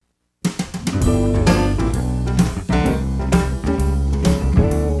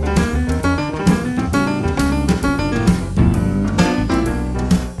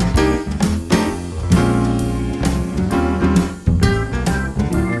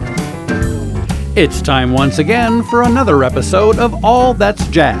It's time once again for another episode of All That's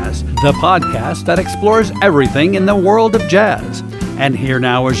Jazz, the podcast that explores everything in the world of jazz. And here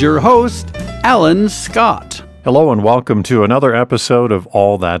now is your host, Alan Scott. Hello and welcome to another episode of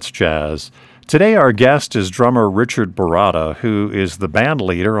All That's Jazz. Today our guest is drummer Richard Baratta, who is the band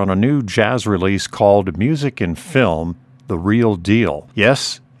leader on a new jazz release called Music and Film, The Real Deal.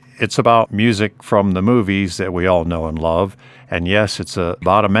 Yes, it's about music from the movies that we all know and love. And yes, it's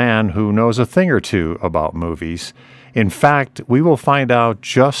about a man who knows a thing or two about movies. In fact, we will find out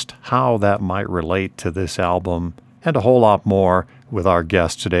just how that might relate to this album and a whole lot more with our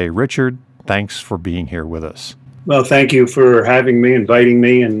guest today. Richard, thanks for being here with us. Well, thank you for having me, inviting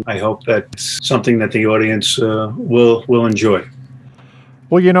me, and I hope that's something that the audience will enjoy.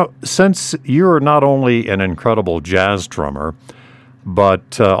 Well, you know, since you're not only an incredible jazz drummer,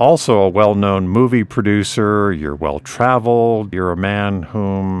 but also a well-known movie producer, you're well-traveled, you're a man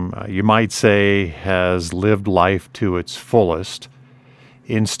whom you might say has lived life to its fullest.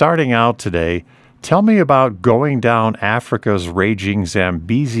 In starting out today, tell me about going down Africa's raging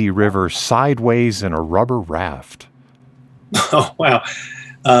Zambezi River sideways in a rubber raft. Oh, wow.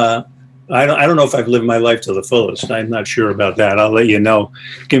 I don't know if I've lived my life to the fullest. I'm not sure about that. I'll let you know.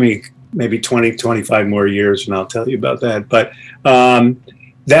 Give me maybe 20, 25 more years and I'll tell you about that. But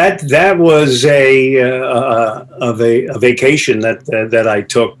that was a vacation that I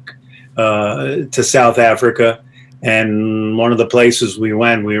took to South Africa. And one of the places we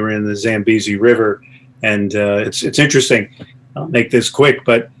were in the Zambezi River. And it's interesting. I'll make this quick,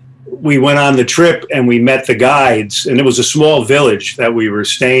 but we went on the trip and we met the guides. And it was a small village that we were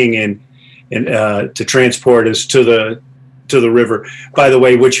staying in to transport us to the river, by the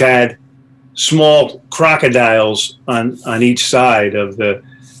way, which had small crocodiles on each side of the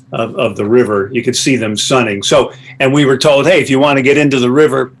river. You could see them sunning. So, and we were told, hey, if you want to get into the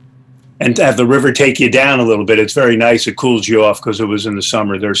river and have the river take you down a little bit, it's very nice. It cools you off because it was in the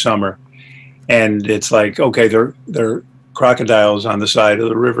summer, their summer. And it's like, okay, there are crocodiles on the side of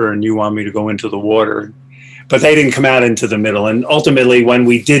the river and you want me to go into the water. But they didn't come out into the middle. And ultimately, when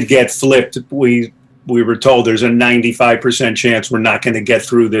we did get flipped, we were told there's a 95% chance we're not going to get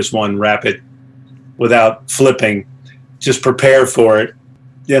through this one rapid without flipping. Just prepare for it.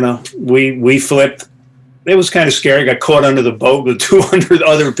 You know, we flipped. It was kind of scary. Got caught under the boat with 200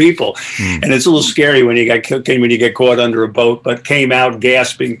 other people. And it's a little scary when you get caught under a boat, but came out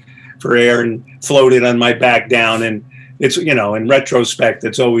gasping for air and floated on my back down. And it's, you know, in retrospect,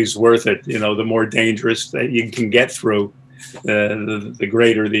 it's always worth it. You know, the more dangerous that you can get through, the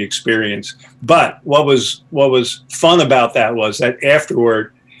greater the experience. But what was fun about that was that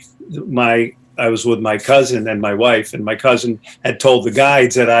afterward, I was with my cousin and my wife, and my cousin had told the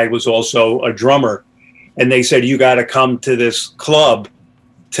guides that I was also a drummer, and they said, you got to come to this club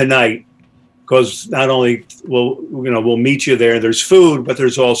tonight because not only we'll meet you there. There's food, but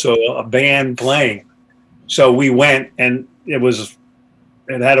there's also a band playing. So we went, and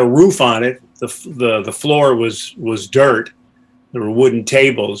it had a roof on it. The floor was dirt. There were wooden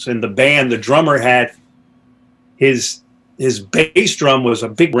tables, and the drummer had his bass drum was a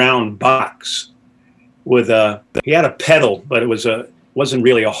big round box with he had a pedal, but it wasn't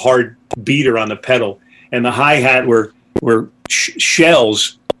really a hard beater on the pedal, and the hi-hat were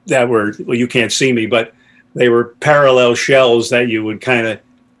shells that were, well, you can't see me, but they were parallel shells that you would kind of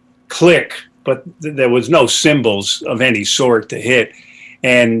click, but there was no cymbals of any sort to hit.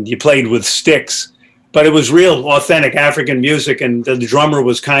 And you played with sticks, but it was real authentic African music. And the drummer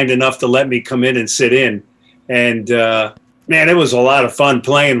was kind enough to let me come in and sit in. And man, it was a lot of fun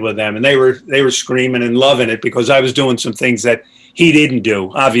playing with them. And they were screaming and loving it because I was doing some things that he didn't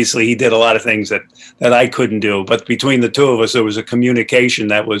do. Obviously, he did a lot of things that I couldn't do. But between the two of us, there was a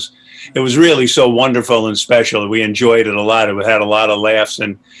communication it was really so wonderful and special. We enjoyed it a lot. We had a lot of laughs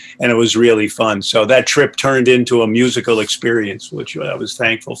and it was really fun. So that trip turned into a musical experience, which I was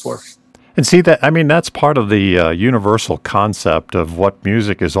thankful for. And see, that's part of the universal concept of what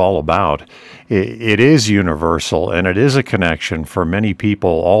music is all about. It is universal, and it is a connection for many people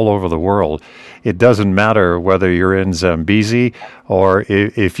all over the world. It doesn't matter whether you're in Zambezi or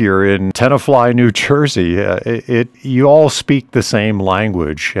if you're in Tenafly, New Jersey. You all speak the same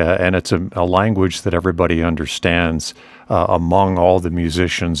language, and it's a language that everybody understands among all the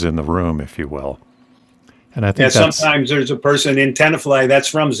musicians in the room, if you will. And I think sometimes there's a person in Tenafly that's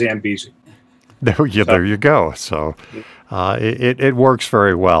from Zambezi. There you go. So it works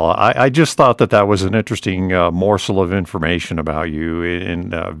very well. I just thought that was an interesting morsel of information about you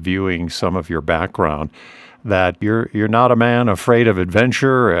in viewing some of your background, that you're not a man afraid of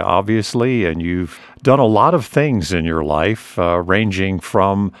adventure, obviously, and you've done a lot of things in your life, ranging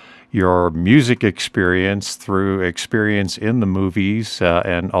from your music experience through experience in the movies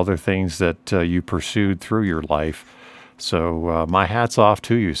and other things that you pursued through your life. So my hat's off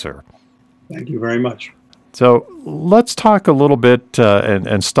to you, sir. Thank you very much. So let's talk a little bit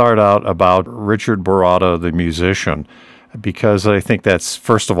and start out about Richard Borotta, the musician, because I think that's,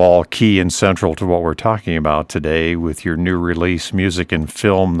 first of all, key and central to what we're talking about today with your new release, Music and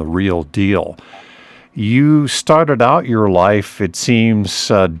Film, The Real Deal. You started out your life, it seems,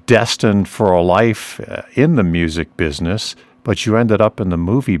 destined for a life in the music business, but you ended up in the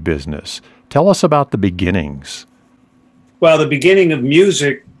movie business. Tell us about the beginnings. Well, the beginning of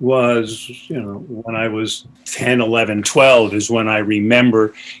music was, when I was 10, 11, 12 is when I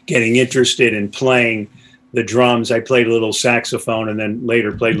remember getting interested in playing the drums. I played a little saxophone and then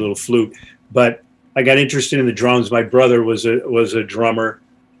later played a little flute. But I got interested in the drums. My brother was a drummer,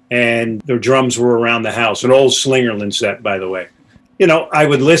 and the drums were around the house. An old Slingerland set, by the way. I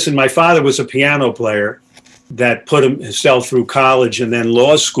would listen. My father was a piano player that put himself through college and then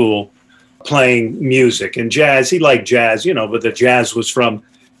law school playing music and jazz. He liked jazz, but the jazz was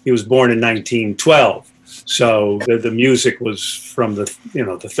he was born in 1912. So the music was from the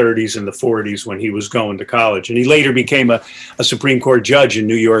 30s and the 40s when he was going to college. And he later became a Supreme Court judge in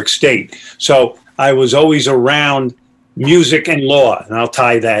New York State. So I was always around music and law, and I'll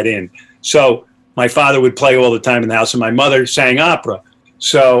tie that in. So my father would play all the time in the house, and my mother sang opera.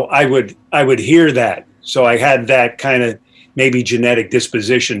 So I would hear that. So I had that kind of maybe genetic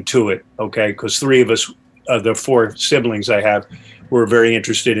disposition to it, okay? Because three of us, the four siblings I have, were very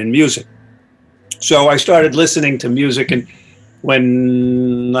interested in music. So I started listening to music, and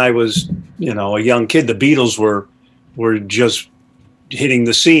when I was, a young kid, the Beatles were just hitting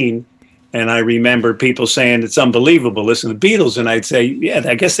the scene. And I remember people saying, it's unbelievable, listen to the Beatles. And I'd say, yeah,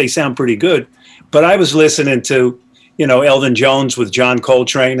 I guess they sound pretty good. But I was listening to, Elvin Jones with John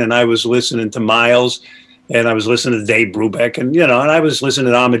Coltrane, and I was listening to Miles, and I was listening to Dave Brubeck, and, and I was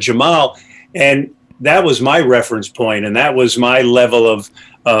listening to Ahmad Jamal. And that was my reference point, and that was my level of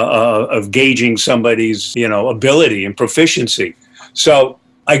gauging somebody's, ability and proficiency. So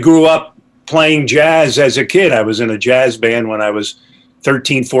I grew up playing jazz as a kid. I was in a jazz band when I was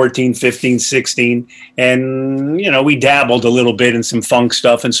 13, 14, 15, 16. And, we dabbled a little bit in some funk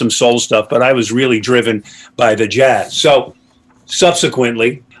stuff and some soul stuff, but I was really driven by the jazz. So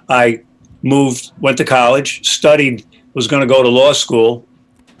subsequently, I went to college, studied, was going to go to law school,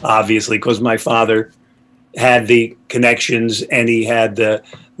 obviously, because my father had the connections and he had the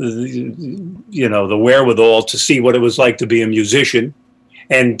wherewithal to see what it was like to be a musician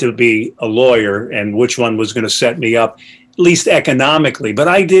and to be a lawyer and which one was going to set me up, at least economically. But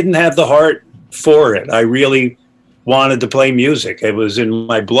I didn't have the heart for it. I really wanted to play music. It was in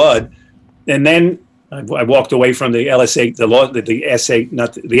my blood. And then I walked away from the LSATs.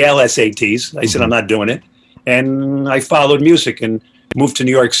 I said, I'm not doing it. And I followed music and moved to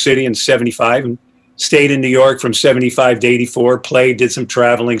New York City in 75 and stayed in New York from 75 to 84, played, did some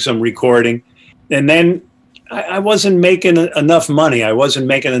traveling, some recording. And then I wasn't making enough money. I wasn't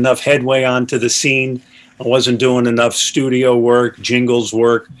making enough headway onto the scene. I wasn't doing enough studio work, jingles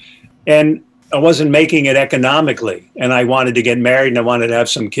work. And I wasn't making it economically. And I wanted to get married and I wanted to have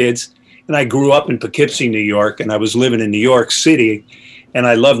some kids. And I grew up in Poughkeepsie, New York, and I was living in New York City. And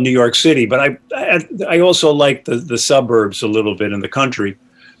I love New York City, but I also like the suburbs a little bit in the country.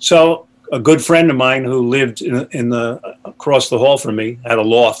 So a good friend of mine who lived across the hall from me had a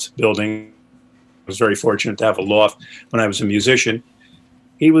loft building. I was very fortunate to have a loft when I was a musician.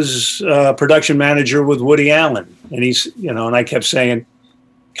 He was a production manager with Woody Allen, and and I kept saying,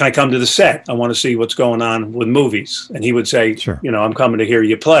 "Can I come to the set? I want to see what's going on with movies." And he would say, "Sure. I'm coming to hear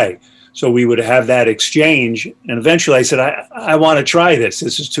you play." So we would have that exchange. And eventually I said, I want to try this.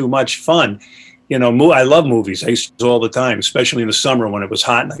 This is too much fun. I love movies. I used to all the time, especially in the summer when it was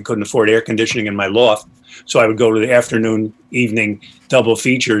hot and I couldn't afford air conditioning in my loft. So I would go to the afternoon, evening double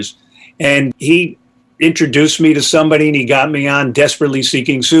features. And he introduced me to somebody and he got me on Desperately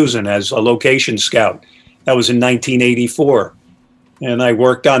Seeking Susan as a location scout. That was in 1984. And I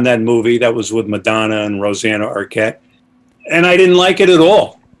worked on that movie. That was with Madonna and Rosanna Arquette. And I didn't like it at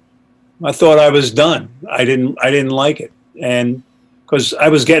all. I thought I was done. I didn't like it. And because I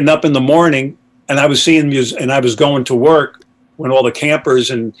was getting up in the morning and I was seeing music and I was going to work when all the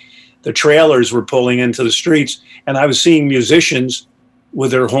campers and the trailers were pulling into the streets. And I was seeing musicians with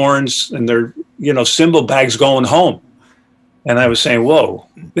their horns and their, cymbal bags going home. And I was saying, whoa,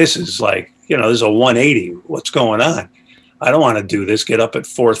 this is like, this is a 180. What's going on? I don't want to do this. Get up at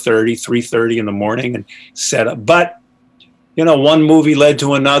 4:30, 3:30 in the morning and set up. But one movie led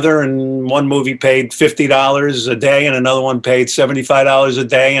to another, and one movie paid $50 a day, and another one paid $75 a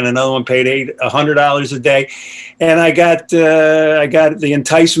day, and another one paid $100 a day. And I got the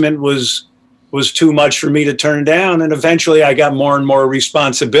enticement was too much for me to turn down. And eventually I got more and more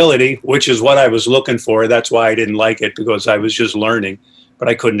responsibility, which is what I was looking for. That's why I didn't like it, because I was just learning, but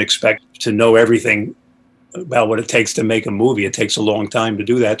I couldn't expect to know everything about what it takes to make a movie. It takes a long time to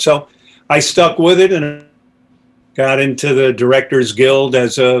do that. So I stuck with it and got into the Directors Guild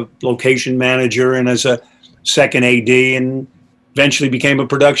as a location manager and as a second AD, and eventually became a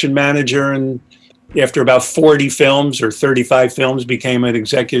production manager. And after about 40 films or 35 films, became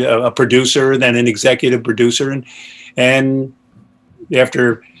a producer, then an executive producer. And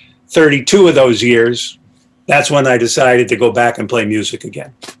after 32 of those years, that's when I decided to go back and play music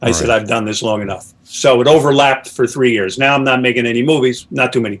again. I said, I've done this long enough. So it overlapped for 3 years. Now I'm not making any movies.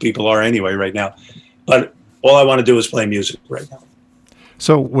 Not too many people are anyway right now. But all I want to do is play music right now.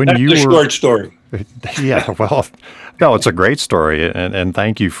 So That's a short story. Yeah, well, no, it's a great story, and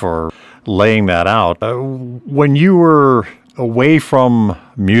thank you for laying that out. When you were away from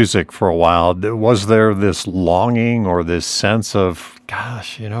music for a while, was there this longing or this sense of,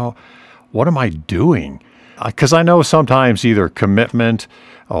 gosh, what am I doing? Because I know sometimes either commitment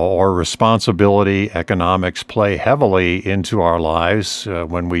or responsibility, economics play heavily into our lives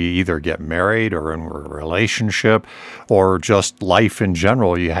when we either get married or in a relationship or just life in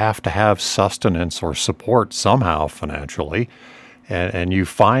general. You have to have sustenance or support somehow financially, and you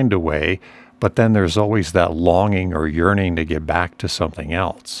find a way, but then there's always that longing or yearning to get back to something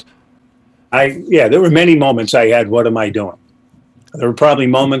else. There were many moments I had, what am I doing? There were probably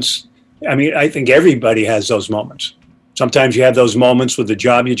moments, I think everybody has those moments. Sometimes you have those moments with the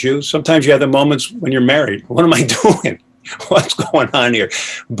job you choose. Sometimes you have the moments when you're married. What am I doing? What's going on here?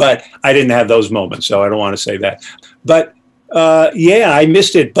 But I didn't have those moments, so I don't want to say that. But I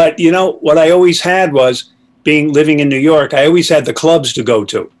missed it. But what I always had was living in New York, I always had the clubs to go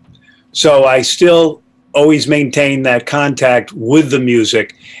to. So I still always maintained that contact with the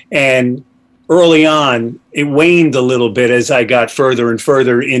music. And early on, it waned a little bit as I got further and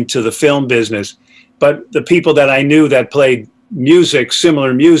further into the film business. But the people that I knew that played music,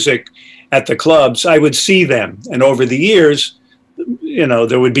 similar music at the clubs, I would see them. And over the years,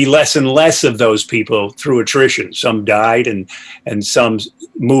 there would be less and less of those people through attrition. Some died and some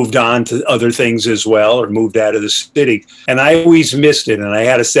moved on to other things as well, or moved out of the city. And I always missed it. And I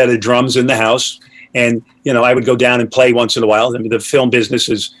had a set of drums in the house. And, I would go down and play once in a while. The film business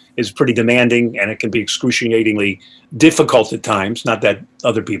is pretty demanding, and it can be excruciatingly difficult at times. Not that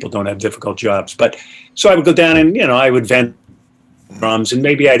other people don't have difficult jobs. But so I would go down and, I would vent drums, and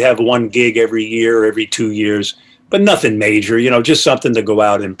maybe I'd have one gig every year, every 2 years, but nothing major, just something to go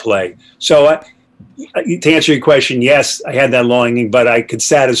out and play. So to answer your question, yes, I had that longing, but I could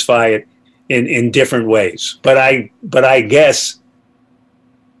satisfy it in different ways. But I guess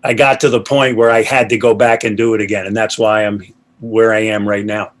I got to the point where I had to go back and do it again. And that's why I'm where I am right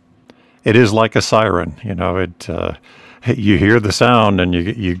now. It is like a siren, you hear the sound and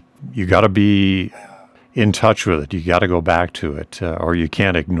you got to be in touch with it. You got to go back to it, or you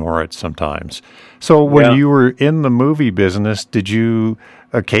can't ignore it sometimes. So when you were in the movie business, did you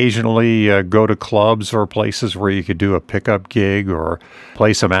occasionally go to clubs or places where you could do a pickup gig or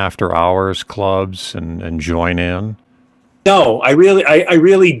play some after hours clubs and join in? No, I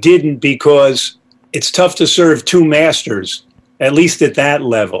really didn't, because it's tough to serve two masters, at least at that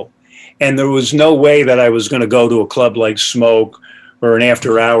level. And there was no way that I was going to go to a club like Smoke or an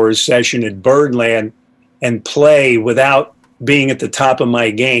after hours session at Birdland and play without being at the top of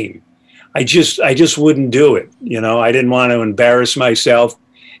my game. I just wouldn't do it. I didn't want to embarrass myself.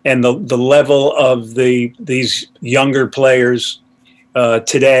 And the level of these younger players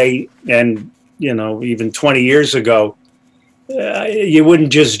today, and even 20 years ago, you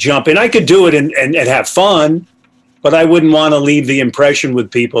wouldn't just jump in. I could do it and have fun, but I wouldn't want to leave the impression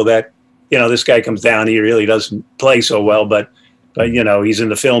with people that, this guy comes down, he really doesn't play so well, but he's in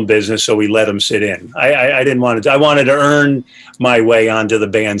the film business, so we let him sit in. I didn't want to. I wanted to earn my way onto the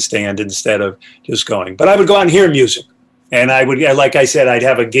bandstand instead of just going. But I would go out and hear music, and I would, like I said, I'd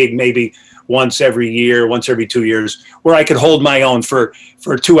have a gig maybe once every year, once every 2 years, where I could hold my own for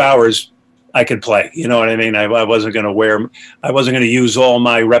 2 hours. I could play. You know what I mean? I wasn't going to use all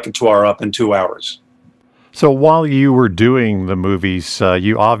my repertoire up in 2 hours. So while you were doing the movies,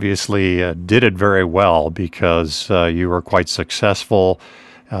 you obviously did it very well, because you were quite successful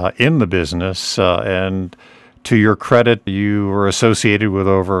in the business. And to your credit, you were associated with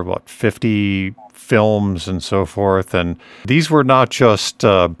over 50 films and so forth. And these were not just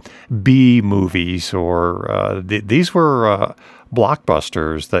B movies, or these were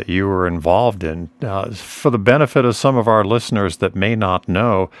blockbusters that you were involved in. For the benefit of some of our listeners that may not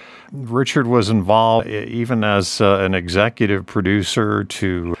know, Richard was involved even as an executive producer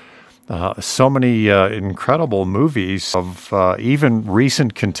to so many incredible movies of even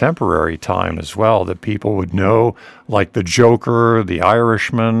recent contemporary time as well that people would know, like The Joker, The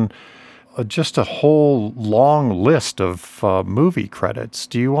Irishman, just a whole long list of movie credits.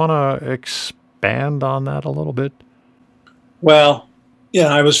 Do you want to expand on that a little bit? Well, yeah,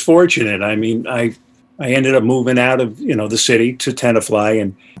 I was fortunate. I mean, I ended up moving out of, the city to Tenafly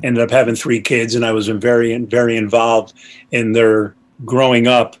and ended up having 3 kids, and I was very involved in their growing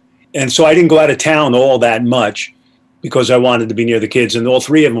up. And so I didn't go out of town all that much because I wanted to be near the kids. And all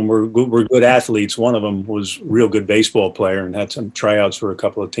 3 of them were good athletes. One of them was a real good baseball player and had some tryouts for a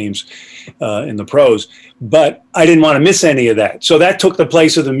couple of teams in the pros. But I didn't want to miss any of that. So that took the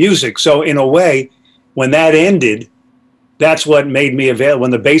place of the music. So in a way, when that ended, that's what made me available.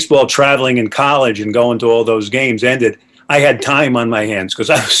 When the baseball traveling in college and going to all those games ended, I had time on my hands because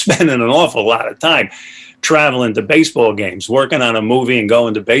I was spending an awful lot of time traveling to baseball games, working on a movie and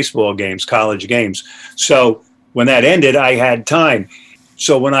going to baseball games, college games. So when that ended, I had time.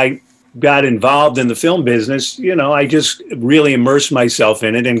 So when I got involved in the film business, I just really immersed myself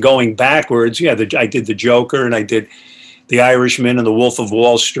in it. And going backwards, I did The Joker, and I did The Irishman and The Wolf of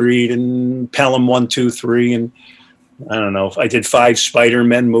Wall Street and Pelham 1, 2, 3, and I don't know. I did 5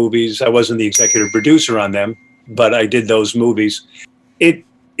 Spider-Man movies. I wasn't the executive producer on them, but I did those movies.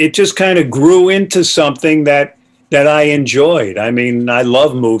 It just kind of grew into something that I enjoyed. I mean, I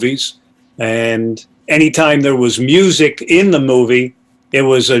love movies, and anytime there was music in the movie, it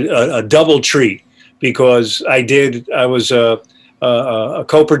was a double treat because I was a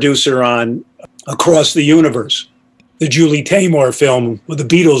co-producer on Across the Universe, the Julie Taymor film with the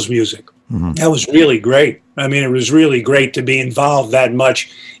Beatles music. Mm-hmm. That was really great. I mean, it was really great to be involved that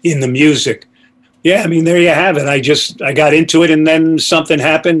much in the music. Yeah, I mean, there you have it. I got into it, and then something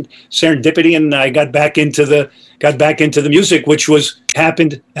happened, serendipity, and I got back into the music, which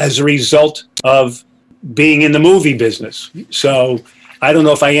happened as a result of being in the movie business. So I don't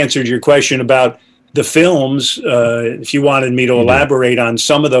know if I answered your question about the films. If you wanted me to elaborate on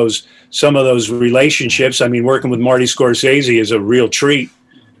some of those relationships, I mean, working with Marty Scorsese is a real treat.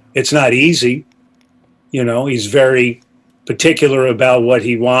 It's not easy. He's very particular about what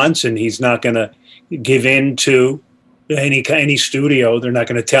he wants, and he's not going to give in to any studio. They're not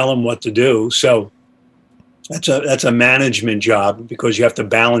going to tell him what to do. So that's a management job because you have to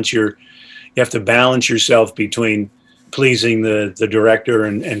balance yourself between pleasing the director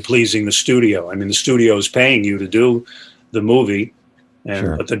and pleasing the studio. I mean, the studio is paying you to do the movie,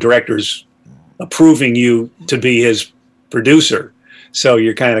 but the director's approving you to be his producer. So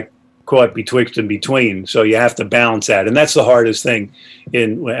you're kind of caught betwixt and between. So you have to balance that. And that's the hardest thing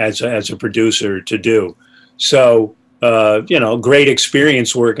as a producer to do. So, great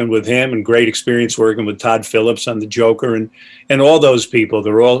experience working with him and great experience working with Todd Phillips on The Joker and all those people.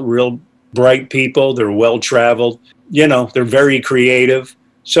 They're all real bright people. They're well-traveled. They're very creative.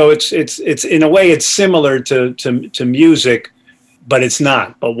 So it's in a way it's similar to music, but it's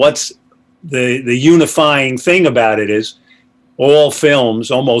not. But what's the unifying thing about it is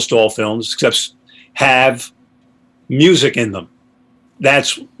almost all films, except have music in them.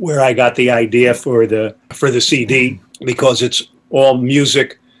 That's where I got the idea for the CD, because it's all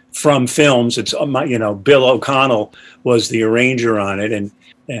music from films. It's Bill O'Connell was the arranger on it,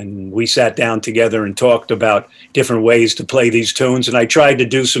 and we sat down together and talked about different ways to play these tunes. And I tried to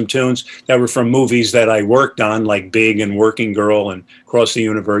do some tunes that were from movies that I worked on, like Big and Working Girl and Across the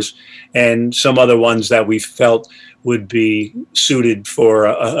Universe, and some other ones that we felt would be suited for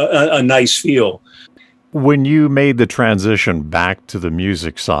a nice feel. When you made the transition back to the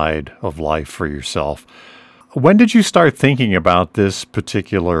music side of life for yourself, when did you start thinking about this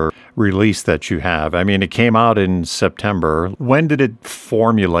particular release that you have? I mean, it came out in September. When did it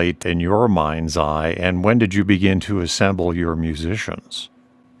formulate in your mind's eye, and when did you begin to assemble your musicians?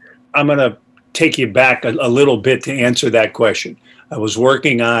 I'm going to take you back a little bit to answer that question. I was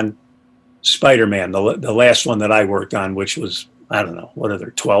working on Spider-Man, the last one that I worked on, which was, I don't know, what are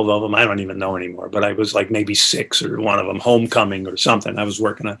there, 12 of them? I don't even know anymore, but I was like maybe 6 or one of them, Homecoming or something I was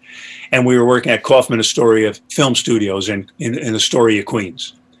working on. And we were working at Kaufman Astoria Film Studios in Astoria,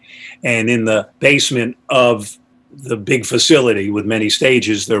 Queens. And in the basement of the big facility with many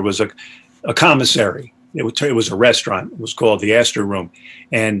stages, there was a commissary. It was a restaurant. It was called the Astor Room.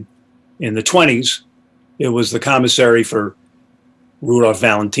 And in the 1920s, it was the commissary for Rudolph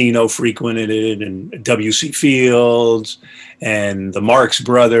Valentino frequented it, and W.C. Fields, and the Marx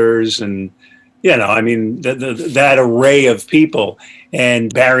Brothers, and that array of people,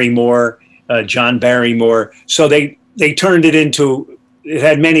 and Barrymore, John Barrymore. So they turned it into. It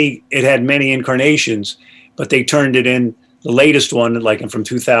had many incarnations, but they turned it in. The latest one, like from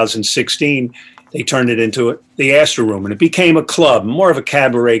 2016, they turned it into the Astor Room, and it became a club, more of a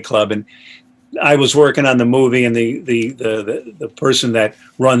cabaret club. And I was working on the movie, and the person that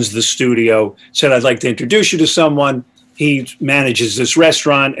runs the studio said, "I'd like to introduce you to someone. He manages this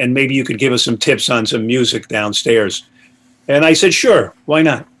restaurant, and maybe you could give us some tips on some music downstairs." And I said, "Sure, why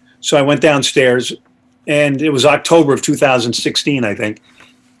not?" So I went downstairs, and it was October of 2016, I think.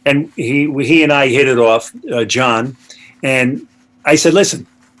 And he and I hit it off, John. And I said, "Listen,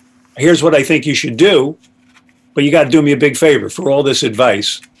 here's what I think you should do, but you got to do me a big favor for all this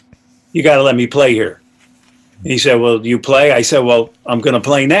advice. You got to let me play here." And he said, "Well, you play?" I said, "Well, I'm going to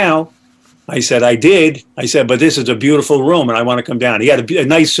play now." I said, "I did." I said, "But this is a beautiful room, and I want to come down." He had a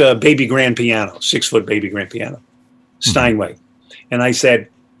nice baby grand piano, 6-foot baby grand piano, Steinway. And I said,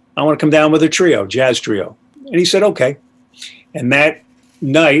 "I want to come down with a trio, jazz trio." And he said, "Okay." And that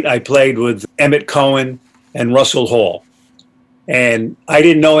night I played with Emmett Cohen and Russell Hall. And I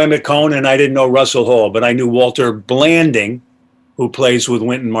didn't know Emmett Cohen and I didn't know Russell Hall, but I knew Walter Blanding, who plays with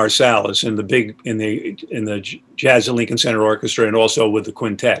Wynton Marsalis in the Jazz at Lincoln Center Orchestra, and also with the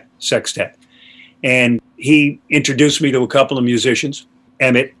quintet, sextet. And he introduced me to a couple of musicians,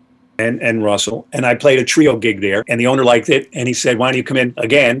 Emmett and Russell, and I played a trio gig there, and the owner liked it, and he said, "Why don't you come in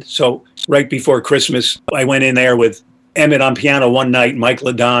again?" So right before Christmas, I went in there with Emmett on piano one night, Mike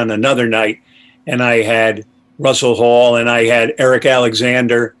Ladon another night, and I had Russell Hall, and I had Eric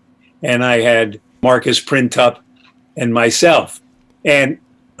Alexander, and I had Marcus Printup, and myself. And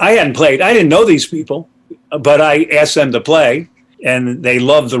I didn't know these people, but I asked them to play, and they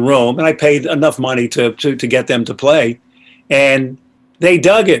loved the room, and I paid enough money to get them to play, and they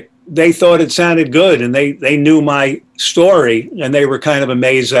dug it. They thought it sounded good, and they knew my story, and they were kind of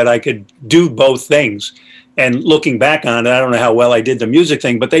amazed that I could do both things. And looking back on it, I don't know how well I did the music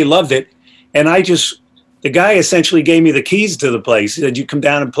thing, but they loved it. And the guy essentially gave me the keys to the place. He said, "You come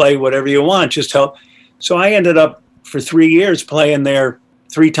down and play whatever you want, just help." So I ended up for 3 years playing there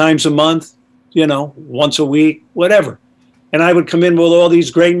 3 times a month, once a week, whatever. And I would come in with all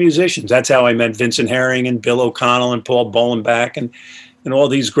these great musicians. That's how I met Vincent Herring and Bill O'Connell and Paul Bolenbach and all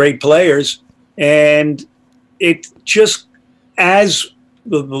these great players. And it just, as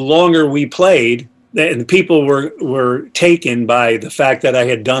the longer we played, and people were taken by the fact that I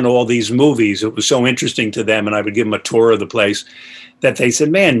had done all these movies. It was so interesting to them, and I would give them a tour of the place, that they said,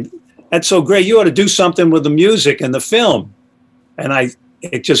 "Man, that's so great. You ought to do something with the music and the film." And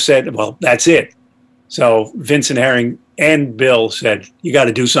it just said, "Well, that's it." So Vincent Herring and Bill said, "You got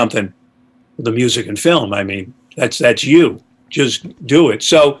to do something with the music and film. I mean, that's you. Just do it."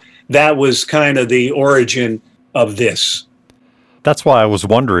 So that was kind of the origin of this. That's why I was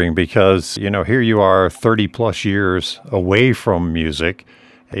wondering, because, here you are 30 plus years away from music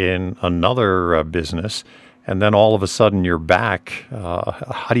in another business, and then all of a sudden you're back.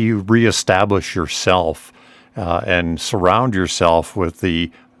 How do you reestablish yourself and surround yourself with the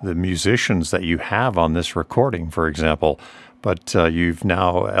musicians that you have on this recording, for example? But you've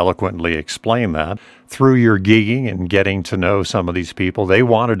now eloquently explained that through your gigging and getting to know some of these people. They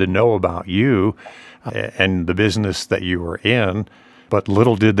wanted to know about you and the business that you were in, but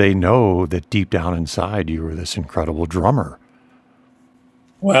little did they know that deep down inside you were this incredible drummer.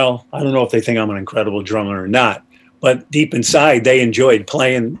 Well, I don't know if they think I'm an incredible drummer or not, but deep inside they enjoyed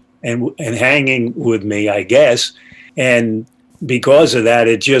playing and hanging with me, I guess. And because of that,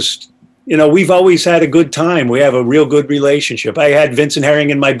 it just, we've always had a good time. We have a real good relationship. I had Vincent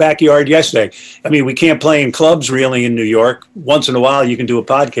Herring in my backyard yesterday. I mean, we can't play in clubs really in New York. Once in a while you can do a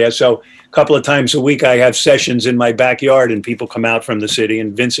podcast. So a couple of times a week I have sessions in my backyard, and people come out from the city,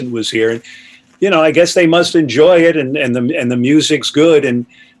 and Vincent was here. And, I guess they must enjoy it, and the music's good. And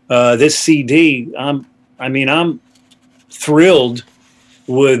this CD, I'm thrilled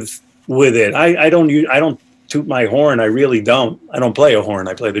with it. I don't toot my horn. I really don't. I don't play a horn.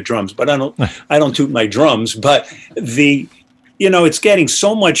 I play the drums, but I don't toot my drums. But it's getting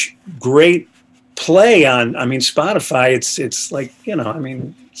so much great play on, Spotify. It's like,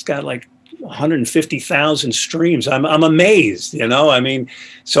 it's got like 150,000 streams. I'm amazed,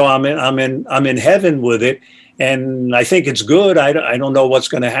 so I'm in heaven with it. And I think it's good. I don't know what's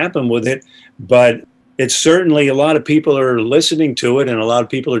going to happen with it, but it's certainly, a lot of people are listening to it, and a lot of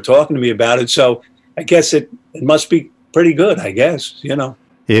people are talking to me about it. So I guess it must be pretty good, I guess,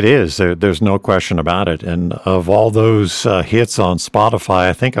 It is. There's no question about it. And of all those hits on Spotify,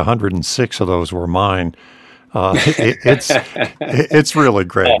 I think 106 of those were mine. It's really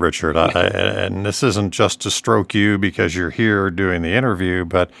great, Richard. And this isn't just to stroke you because you're here doing the interview,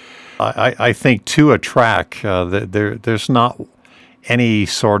 but I think to a track, there's not any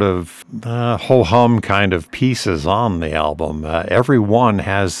sort of ho-hum kind of pieces on the album. Every one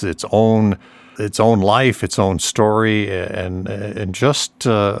has its own life, its own story, and just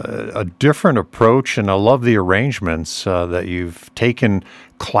a different approach. And I love the arrangements that you've taken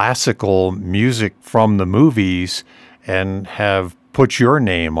classical music from the movies and have put your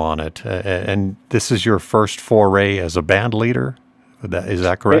name on it. And this is your first foray as a band leader. Is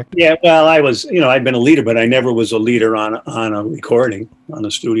that correct? Yeah. Well, I was, I'd been a leader, but I never was a leader on a recording, on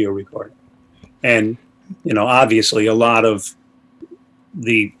a studio recording. And, obviously a lot of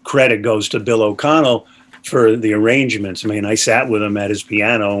the credit goes to Bill O'Connell for the arrangements. I mean, I sat with him at his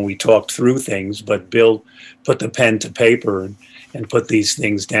piano and we talked through things, but Bill put the pen to paper and put these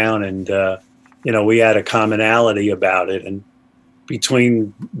things down. And, we had a commonality about it. And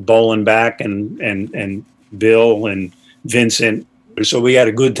between Bolenbach and Bill and Vincent, so we had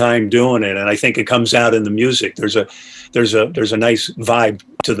a good time doing it. And I think it comes out in the music. There's a nice vibe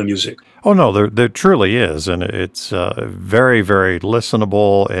to the music. Oh, no, there truly is. And it's very, very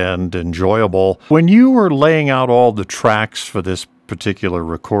listenable and enjoyable. When you were laying out all the tracks for this particular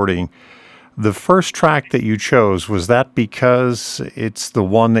recording, the first track that you chose, was that because it's the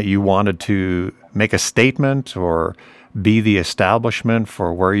one that you wanted to make a statement or be the establishment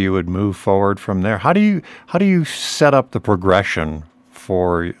for where you would move forward from there? How do you set up the progression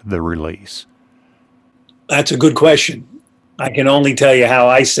for the release? That's a good question. I can only tell you how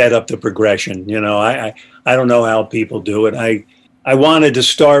I set up the progression. I don't know how people do it. I wanted to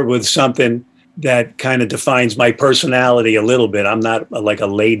start with something that kind of defines my personality a little bit. I'm not like a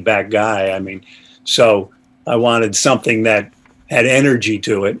laid back guy. I mean, so I wanted something that had energy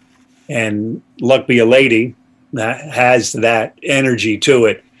to it, and Luck Be a Lady that has that energy to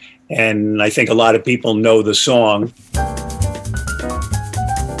it. And I think a lot of people know the song.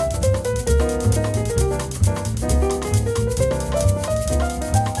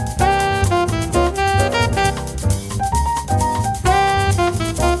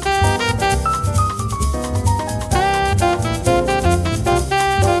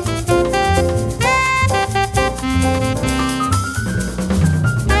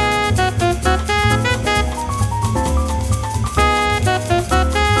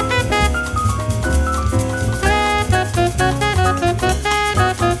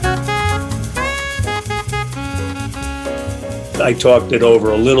 I talked it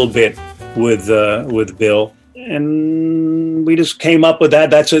over a little bit with Bill, and we just came up with that.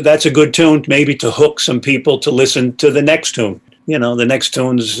 That's a good tune, maybe to hook some people to listen to the next tune. The next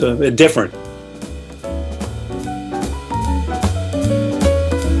tune's different.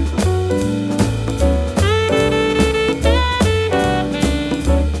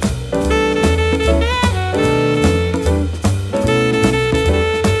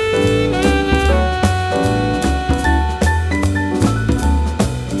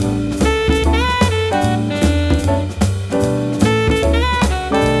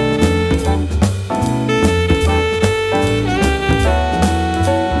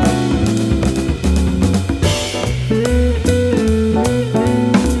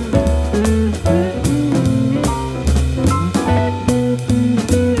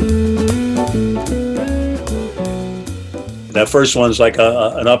 That first one's like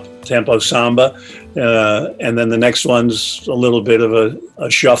an up-tempo samba, and then the next one's a little bit of a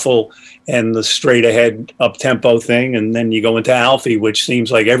shuffle and the straight-ahead up-tempo thing, and then you go into Alfie, which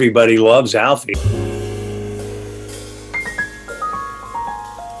seems like everybody loves Alfie.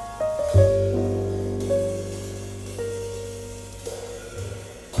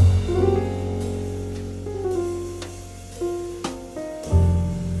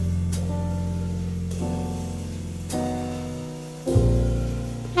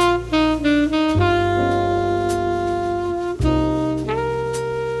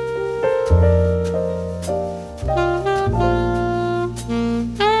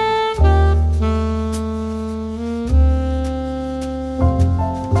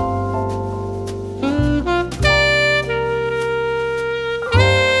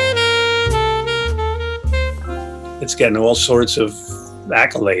 It's getting all sorts of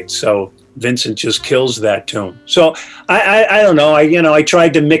accolades. So Vincent just kills that tune. So I don't know. I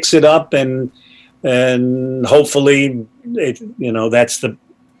tried to mix it up and hopefully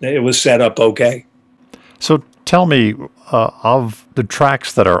it was set up okay. So tell me, of the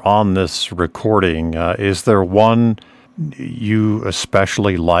tracks that are on this recording, is there one you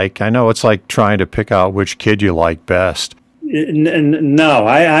especially like? I know it's like trying to pick out which kid you like best. No,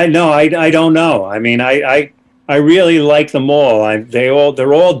 I don't know. I mean, I really like them all.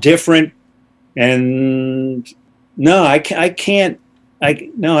 They're all different, and no, I can't.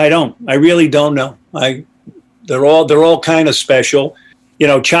 No, I don't. I really don't know. They're all kind of special. You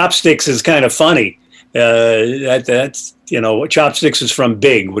know, Chopsticks is kind of funny. That's Chopsticks is from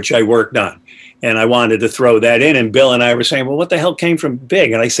Big, which I worked on, and I wanted to throw that in. And Bill and I were saying, well, what the hell came from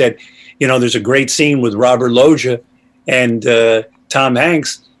Big? And I said, there's a great scene with Robert Loggia and Tom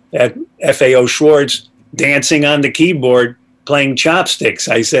Hanks at FAO Schwartz dancing on the keyboard playing Chopsticks.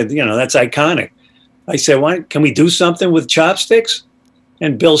 I said, that's iconic. I said, why can we do something with Chopsticks?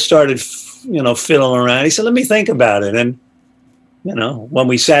 And Bill started, fiddling around. He said, let me think about it. And, when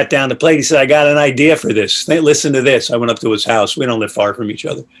we sat down to play, he said, I got an idea for this. Listen to this. I went up to his house. We don't live far from each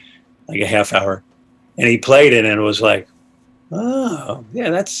other, like a half hour. And he played it, and it was like, oh,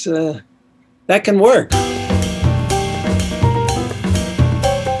 yeah, that can work.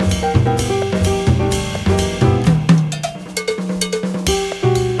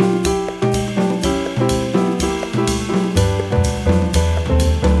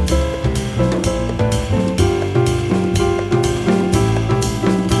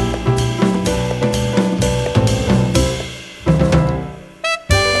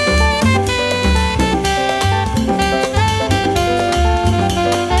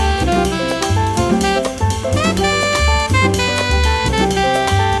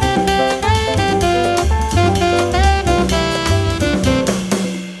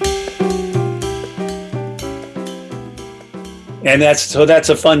 And that's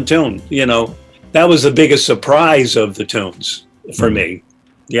a fun tune. That was the biggest surprise of the tunes for me.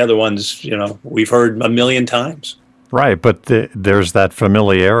 The other ones, we've heard a million times. Right, but there's that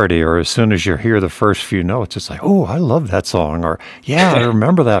familiarity, or as soon as you hear the first few notes, it's like, oh, I love that song, or yeah, I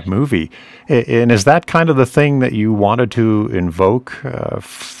remember that movie. And is that kind of the thing that you wanted to invoke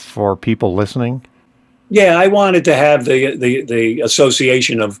for people listening? Yeah, I wanted to have the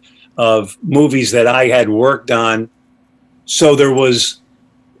association of movies that I had worked on. So there was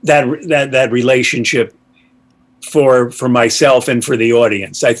that relationship for myself and for the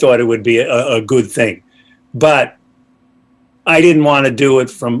audience. I thought it would be a good thing, but I didn't want to do it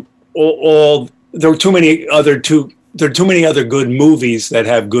from all. There are too many other good movies that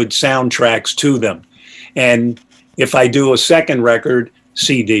have good soundtracks to them, and if I do a second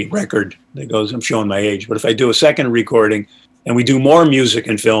CD record that goes, I'm showing my age, but if I do a second recording and we do more music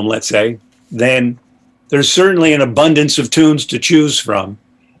and film, let's say, then there's certainly an abundance of tunes to choose from.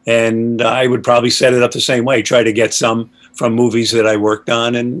 And I would probably set it up the same way, try to get some from movies that I worked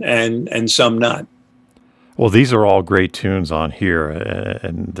on and some not. Well, these are all great tunes on here,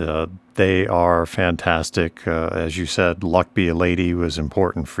 and they are fantastic. As you said, Luck Be a Lady was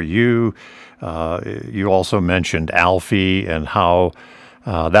important for you. You also mentioned Alfie and how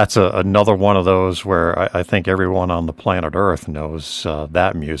that's another one of those where I think everyone on the planet Earth knows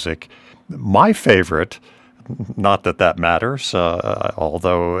that music. My favorite, not that matters,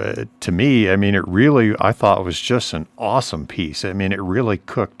 although to me, I mean, I thought was just an awesome piece. I mean, it really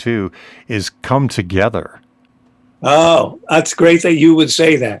cooked too, is Come Together. Oh, that's great that you would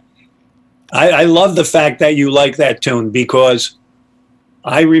say that. I love the fact that you like that tune, because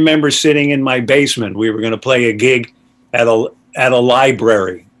I remember sitting in my basement. We were going to play a gig at a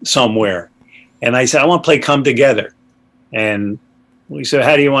library somewhere. And I said, I want to play Come Together. And we said,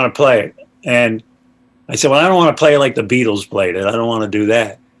 how do you want to play it? And I said, well, I don't want to play it like the Beatles played it. I don't want to do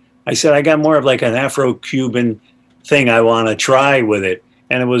that. I said, I got more of like an Afro-Cuban thing I want to try with it.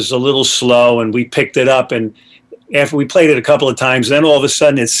 And it was a little slow, and we picked it up. And after we played it a couple of times, then all of a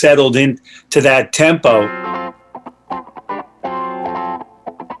sudden it settled into that tempo.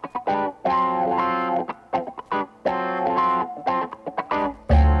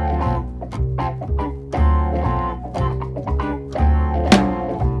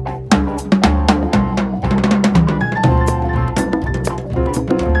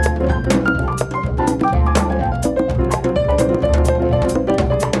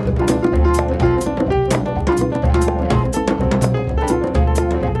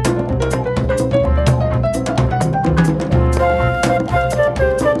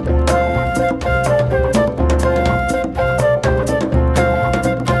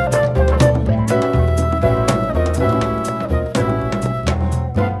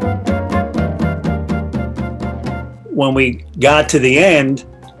 When we got to the end,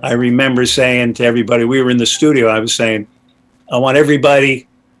 I remember saying to everybody, we were in the studio, I was saying, I want everybody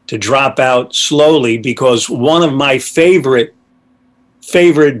to drop out slowly, because one of my favorite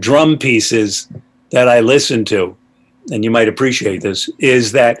drum pieces that I listen to and you might appreciate this,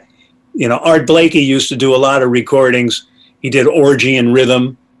 is that, Art Blakey used to do a lot of recordings. He did Orgy and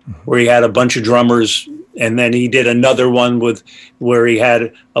Rhythm, where he had a bunch of drummers, and then he did another one where he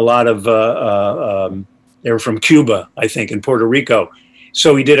had a lot of, they were from Cuba, I think, and Puerto Rico.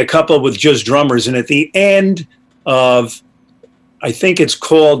 So he did a couple with just drummers, and at the end of, I think it's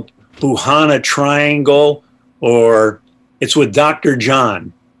called Buhana Triangle, or it's with Dr.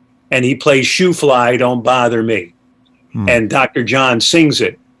 John, and he plays Shoe Fly, Don't Bother Me. And Dr. John sings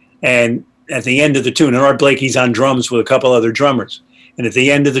it. And at the end of the tune, and Art Blakey's on drums with a couple other drummers. And at the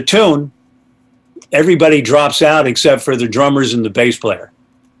end of the tune, everybody drops out except for the drummers and the bass player.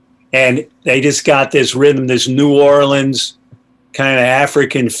 And they just got this rhythm, this New Orleans kind of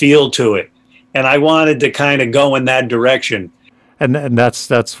African feel to it. And I wanted to kind of go in that direction. And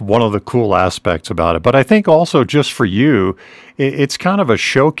that's one of the cool aspects about it. But I think also just for you, it's kind of a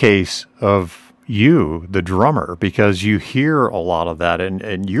showcase of you, the drummer, because you hear a lot of that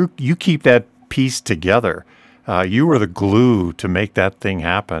and you keep that piece together. You were the glue to make that thing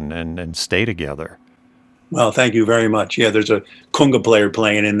happen and stay together. Well, thank you very much. Yeah, there's a conga player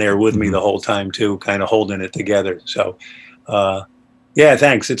playing in there with me the whole time too, kind of holding it together. So, yeah,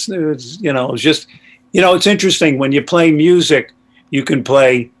 thanks. It's just, it's interesting when you play music. You can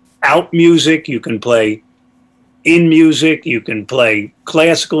play out music, you can play in music, you can play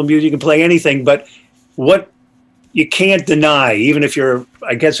classical music, you can play anything. But what you can't deny, even if you're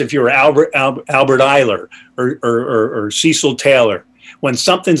Albert Eiler or Cecil Taylor, when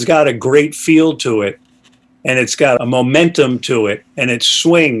something's got a great feel to it and it's got a momentum to it and it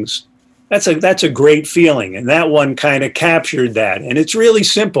swings, that's a great feeling. And that one kind of captured that. And it's really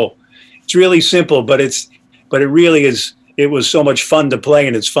simple. It's really simple, but it really is. It was so much fun to play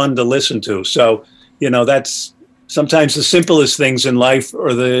and it's fun to listen to. So, that's sometimes the simplest things in life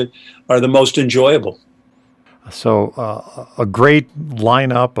are the most enjoyable. So a great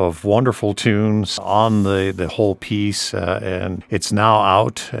lineup of wonderful tunes on the whole piece, and it's now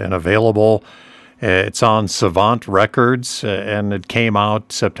out and available. It's on Savant Records, and it came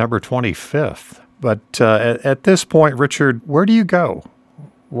out September 25th. But at this point, Richard, where do you go?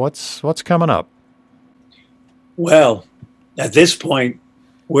 What's coming up? Well, at this point,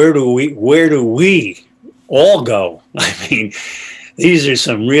 where do we all go? I mean, these are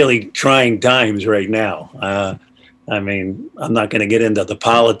some really trying times right now. I'm not going to get into the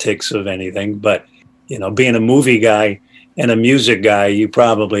politics of anything, but, being a movie guy and a music guy, you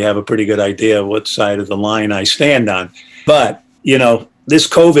probably have a pretty good idea what side of the line I stand on. But, this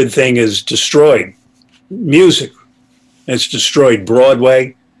COVID thing has destroyed music. It's destroyed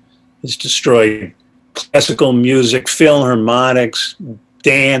Broadway. It's destroyed classical music, philharmonics,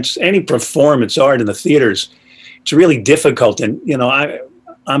 dance, any performance art in the theaters. It's really difficult. And,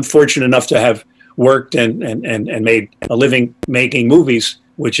 I'm fortunate enough to have worked and made a living making movies,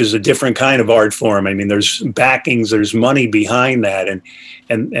 which is a different kind of art form. I mean, there's backings, there's money behind that. And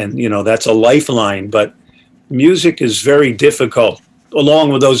that's a lifeline. But music is very difficult,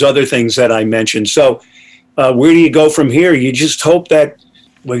 along with those other things that I mentioned. So where do you go from here? You just hope that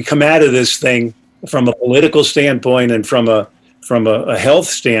we come out of this thing from a political standpoint and from a health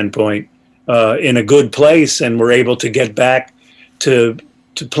standpoint in a good place, and we're able to get back to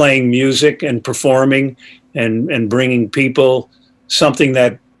playing music and performing and bringing people something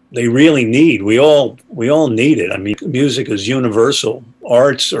that they really need. We all need it. I mean, music is universal.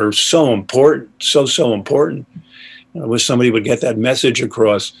 Arts are so important, so important. I wish somebody would get that message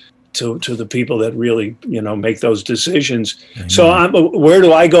across to the people that really, make those decisions. Mm-hmm. So where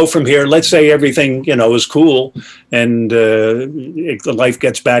do I go from here? Let's say everything, is cool and the life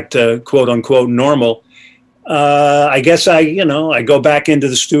gets back to quote unquote normal. I guess I go back into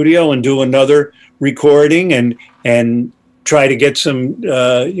the studio and do another recording and try to get some,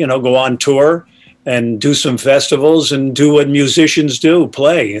 go on tour and do some festivals and do what musicians do,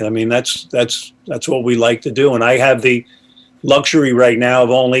 play. I mean, that's what we like to do. And I have the luxury right now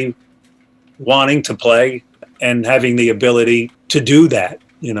of only wanting to play and having the ability to do that.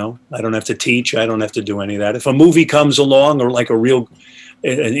 I don't have to teach. I don't have to do any of that. If a movie comes along, or like a real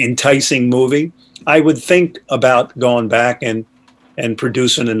enticing movie, I would think about going back and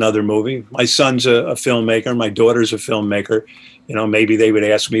producing another movie. My son's a filmmaker. My daughter's a filmmaker. Maybe they would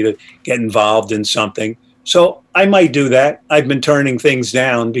ask me to get involved in something. So I might do that. I've been turning things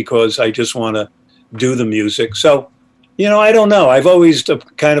down because I just want to do the music. So, I don't know. I've always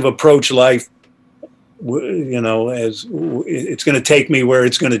kind of approached life, as it's going to take me where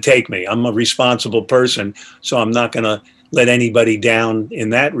it's going to take me. I'm a responsible person, so I'm not going to let anybody down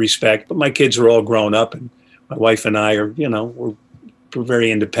in that respect. But my kids are all grown up, and my wife and I are, we're very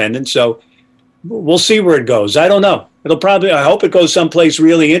independent. So we'll see where it goes. I don't know. it'll probably, I hope it goes someplace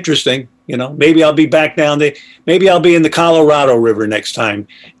really interesting. Maybe I'll be back down there. Maybe I'll be in the Colorado River next time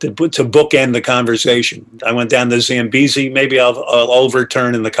to bookend the conversation. I went down the Zambezi. Maybe I'll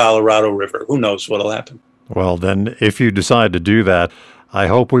overturn in the Colorado River. Who knows what'll happen? Well, then, if you decide to do that, I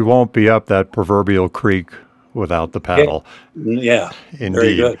hope we won't be up that proverbial creek without the paddle. Yeah. Indeed.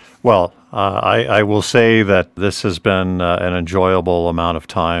 Very good. Well, I will say that this has been an enjoyable amount of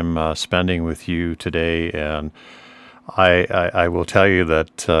time spending with you today, and I will tell you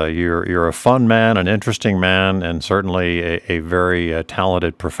that you're a fun man, an interesting man, and certainly a very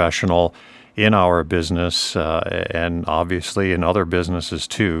talented professional in our business and obviously in other businesses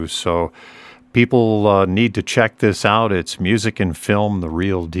too. So people need to check this out. It's Music and Film, The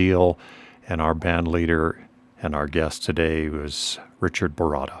Real Deal, and our band leader and our guest today was Richard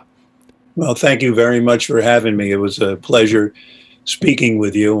Baratta. Well, thank you very much for having me. It was a pleasure speaking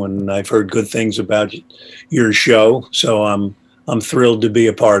with you, and I've heard good things about your show, so I'm thrilled to be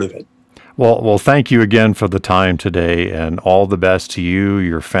a part of it. Well, thank you again for the time today, and all the best to you,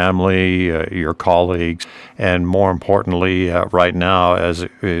 your family, your colleagues, and more importantly, right now, as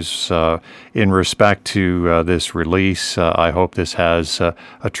is in respect to this release, I hope this has a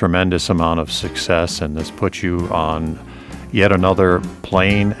tremendous amount of success, and this puts you on yet another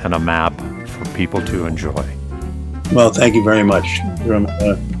plane and a map for people to enjoy. Well, thank you very much. From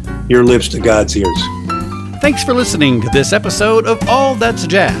your lips to God's ears. Thanks for listening to this episode of All That's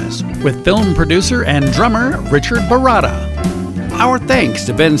Jazz with film producer and drummer Richard Baratta. Our thanks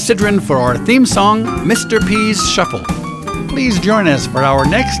to Ben Sidran for our theme song, Mr. P's Shuffle. Please join us for our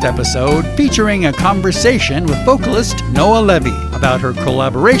next episode featuring a conversation with vocalist Noah Levy about her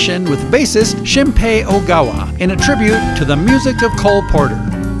collaboration with bassist Shinpei Ogawa in a tribute to the music of Cole Porter.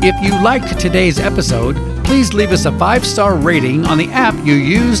 If you liked today's episode, please leave us a 5-star rating on the app you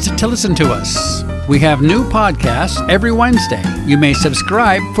used to listen to us. We have new podcasts every Wednesday. You may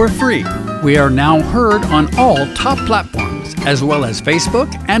subscribe for free. We are now heard on all top platforms, as well as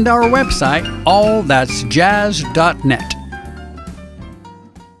Facebook and our website, allthat'sjazz.net.